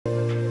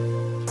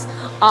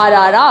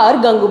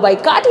RRR,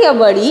 Gangubai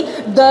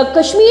Kathiawadi, the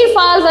Kashmir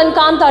Files and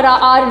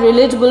Kantara are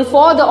eligible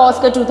for the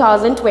Oscar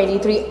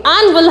 2023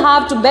 and will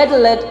have to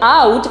battle it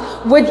out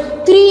with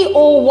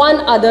 301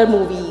 other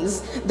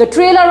movies. The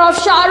trailer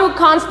of Shah Rukh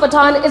Khan's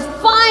Pathan is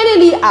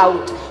finally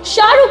out.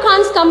 Shah Rukh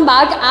Khan's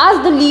comeback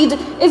as the lead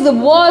is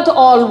worth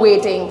all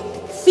waiting.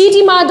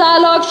 CT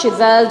dialogue,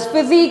 chiseled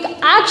physique,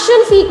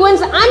 action sequence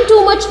and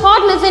too much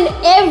hotness in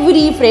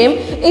every frame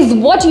is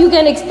what you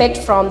can expect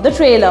from the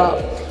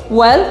trailer.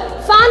 Well,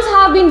 fans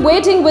have been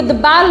waiting with the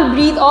bated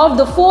breath of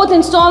the fourth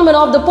installment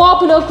of the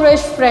popular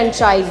Krish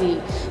franchise.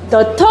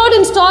 The third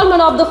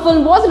installment of the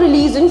film was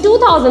released in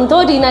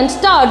 2013 and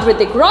starred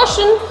Hrithik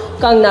Roshan,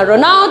 Kangana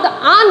Ranaut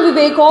and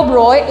Vivek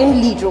Oberoi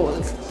in lead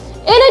roles.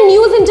 In a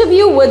news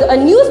interview with a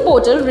news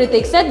portal,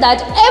 Hrithik said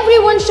that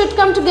everyone should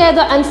come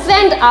together and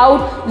send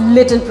out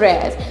little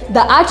prayers.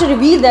 The actor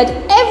revealed that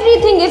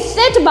everything is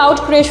set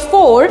about Krish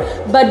 4,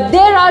 but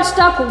there are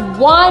stuck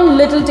one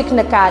little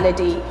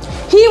technicality.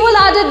 He will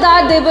add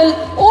that they will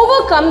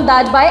overcome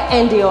that by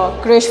end year.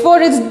 Krish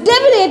 4 is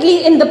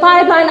definitely in the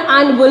pipeline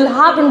and will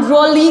happen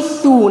really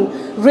soon,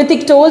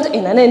 Hrithik told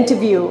in an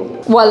interview.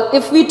 Well,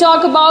 if we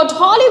talk about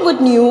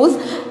Hollywood news,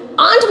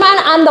 Ant-Man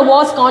and the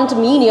Wasp: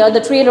 Quantumania, the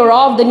trailer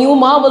of the new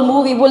Marvel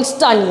movie, will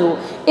stun you.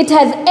 It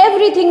has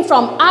everything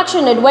from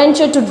action,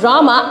 adventure to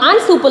drama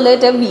and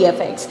superlative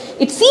VFX.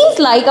 It seems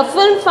like a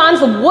film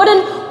fans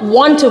wouldn't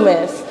want to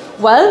miss.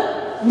 Well,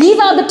 these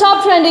are the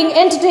top trending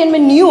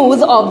entertainment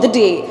news of the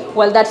day.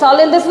 Well, that's all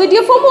in this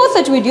video. For more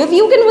such videos,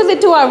 you can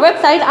visit to our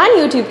website and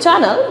YouTube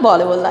channel,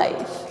 Bollywood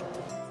Live.